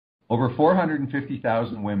Over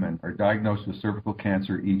 450,000 women are diagnosed with cervical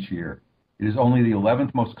cancer each year. It is only the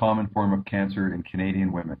 11th most common form of cancer in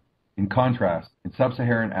Canadian women. In contrast, in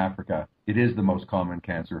sub-Saharan Africa, it is the most common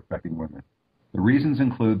cancer affecting women. The reasons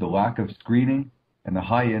include the lack of screening and the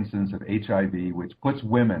high incidence of HIV, which puts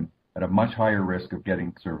women at a much higher risk of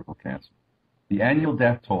getting cervical cancer. The annual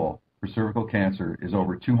death toll for cervical cancer is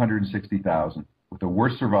over 260,000, with the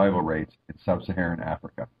worst survival rates in sub-Saharan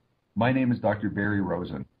Africa. My name is Dr. Barry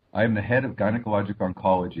Rosen. I am the head of gynecologic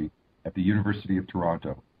oncology at the University of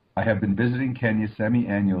Toronto. I have been visiting Kenya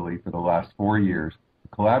semi-annually for the last 4 years to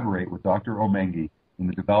collaborate with Dr. Omengi in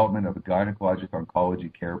the development of a gynecologic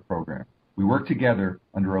oncology care program. We work together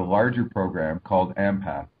under a larger program called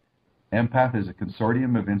AMPATH. AMPATH is a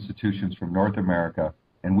consortium of institutions from North America,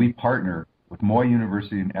 and we partner with Moi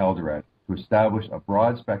University in Eldoret to establish a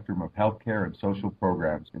broad spectrum of healthcare and social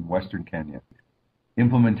programs in Western Kenya.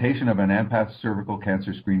 Implementation of an AMPATH cervical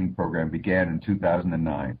cancer screening program began in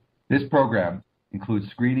 2009. This program includes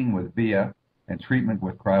screening with VIA and treatment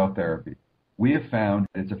with cryotherapy. We have found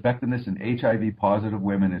that its effectiveness in HIV-positive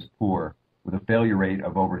women is poor, with a failure rate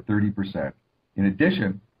of over 30%. In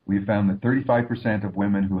addition, we have found that 35% of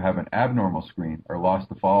women who have an abnormal screen are lost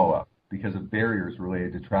to follow-up because of barriers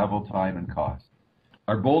related to travel time and cost.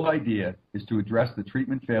 Our bold idea is to address the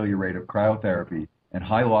treatment failure rate of cryotherapy and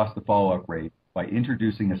high loss to follow-up rate by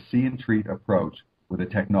introducing a see and treat approach with a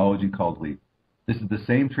technology called LEEP. This is the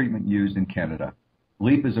same treatment used in Canada.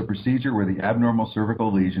 LEEP is a procedure where the abnormal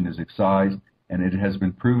cervical lesion is excised, and it has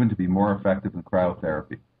been proven to be more effective than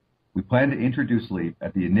cryotherapy. We plan to introduce LEEP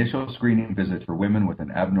at the initial screening visit for women with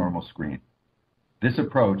an abnormal screen. This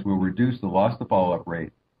approach will reduce the loss to follow-up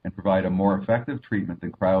rate and provide a more effective treatment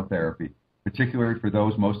than cryotherapy, particularly for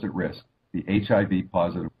those most at risk, the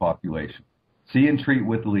HIV-positive population. See and treat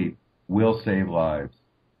with LEEP will save lives.